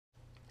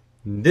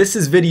This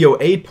is video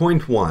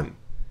 8.1.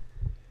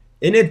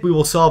 In it, we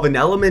will solve an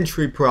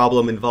elementary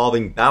problem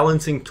involving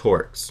balancing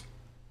torques.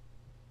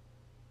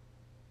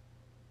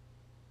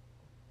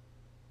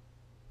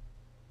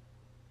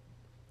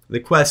 The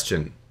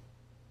question: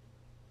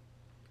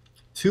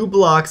 two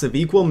blocks of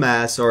equal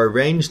mass are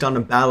arranged on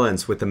a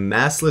balance with a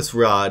massless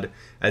rod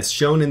as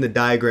shown in the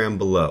diagram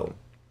below.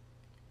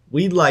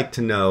 We'd like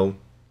to know,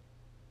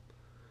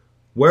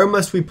 where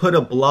must we put a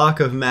block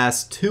of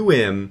mass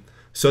 2m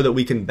so that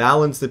we can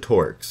balance the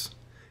torques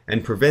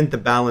and prevent the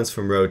balance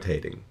from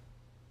rotating?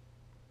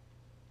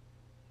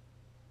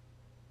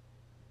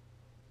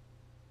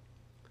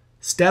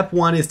 Step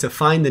 1 is to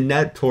find the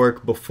net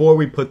torque before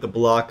we put the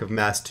block of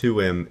mass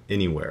 2m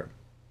anywhere.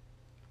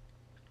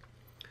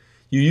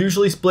 You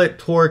usually split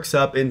torques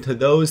up into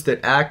those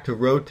that act to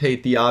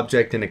rotate the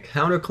object in a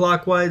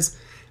counterclockwise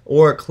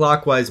or a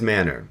clockwise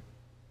manner.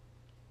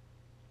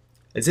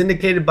 As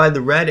indicated by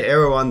the red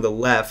arrow on the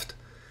left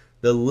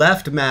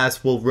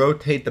mass will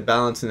rotate the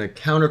balance in a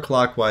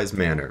counterclockwise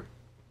manner.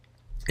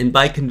 And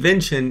by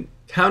convention,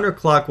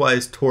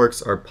 counterclockwise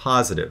torques are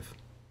positive.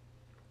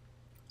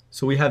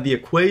 So we have the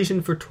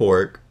equation for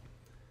torque,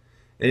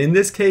 and in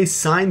this case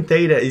sine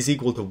theta is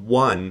equal to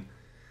 1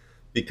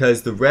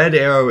 because the red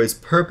arrow is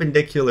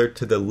perpendicular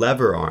to the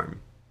lever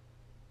arm.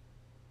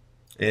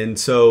 And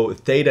so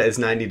theta is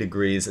 90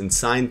 degrees and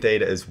sine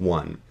theta is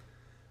 1.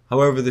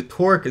 However, the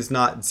torque is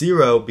not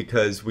 0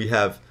 because we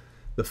have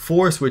the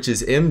force, which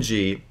is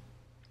mg,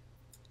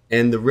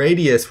 and the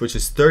radius, which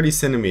is 30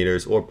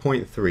 centimeters or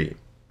 0.3.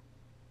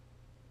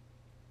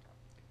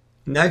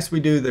 Next we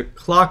do the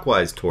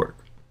clockwise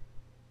torque,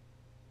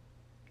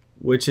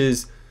 which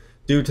is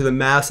due to the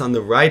mass on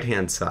the right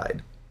hand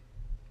side.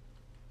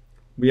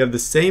 We have the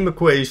same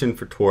equation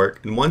for torque,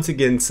 and once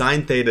again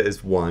sine theta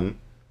is 1.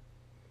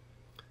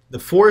 The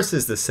force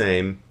is the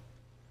same,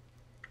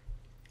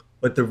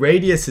 but the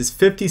radius is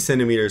 50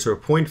 centimeters or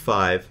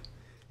 0.5,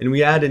 and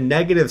we add a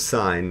negative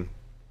sign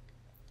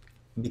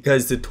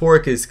because the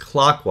torque is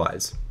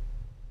clockwise.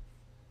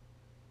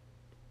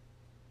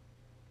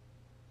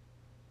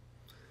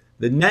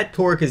 The net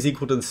torque is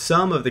equal to the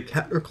sum of the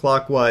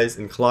counterclockwise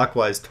and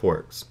clockwise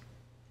torques.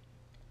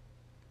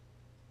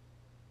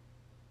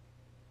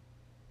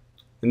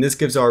 And this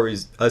gives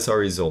us our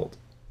result.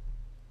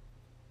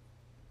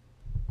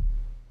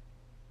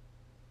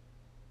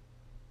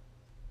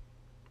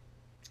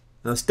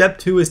 Now step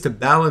 2 is to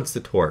balance the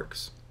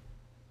torques.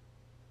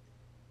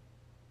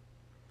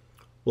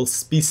 We'll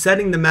be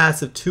setting the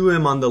mass of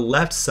 2m on the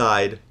left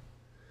side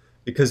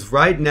because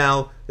right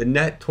now the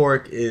net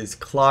torque is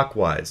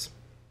clockwise,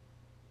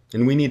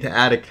 and we need to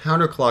add a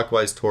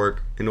counterclockwise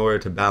torque in order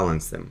to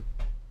balance them.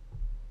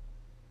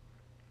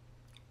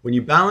 When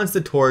you balance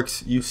the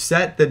torques, you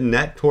set the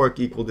net torque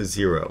equal to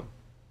 0.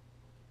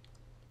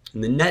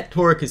 And the net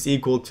torque is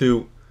equal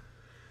to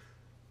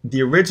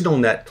the original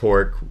net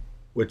torque,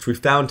 which we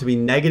found to be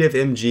negative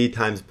mg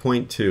times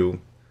 0.2,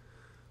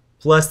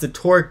 plus the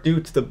torque due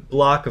to the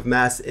block of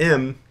mass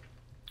m,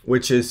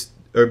 mass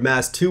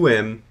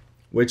 2m,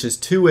 which is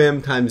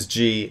 2m times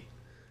g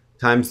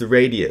times the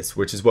radius,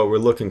 which is what we're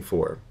looking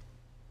for.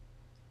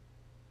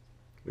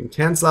 We can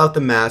cancel out the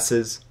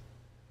masses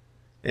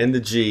and the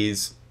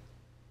g's,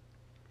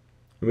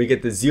 and we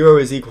get the 0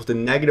 is equal to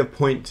negative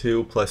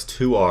 0.2 plus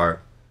 2r,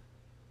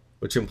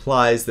 which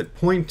implies that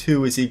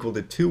 0.2 is equal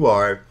to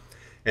 2r,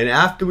 and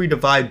after we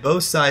divide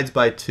both sides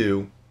by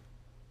 2,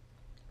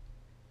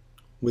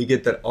 we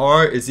get that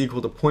r is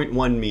equal to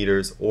 0.1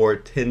 meters or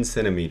 10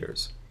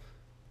 centimeters.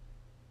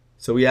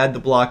 So we add the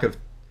block of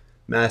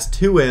mass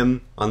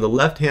 2m on the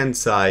left hand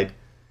side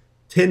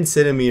 10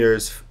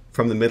 centimeters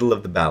from the middle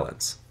of the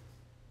balance.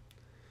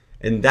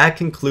 And that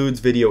concludes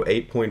video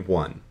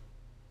 8.1.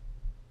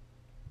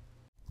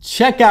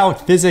 Check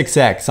out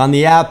PhysicsX on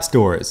the app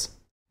stores.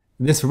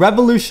 This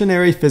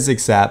revolutionary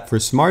physics app for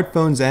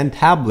smartphones and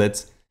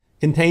tablets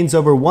contains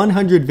over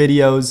 100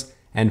 videos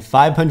and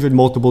 500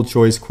 multiple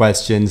choice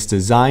questions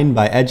designed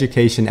by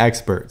education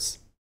experts.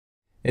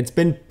 It's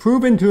been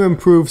proven to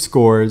improve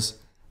scores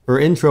for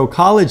intro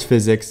college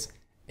physics,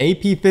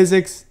 AP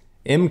physics,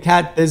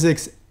 MCAT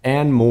physics,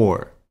 and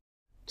more.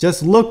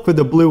 Just look for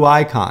the blue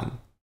icon.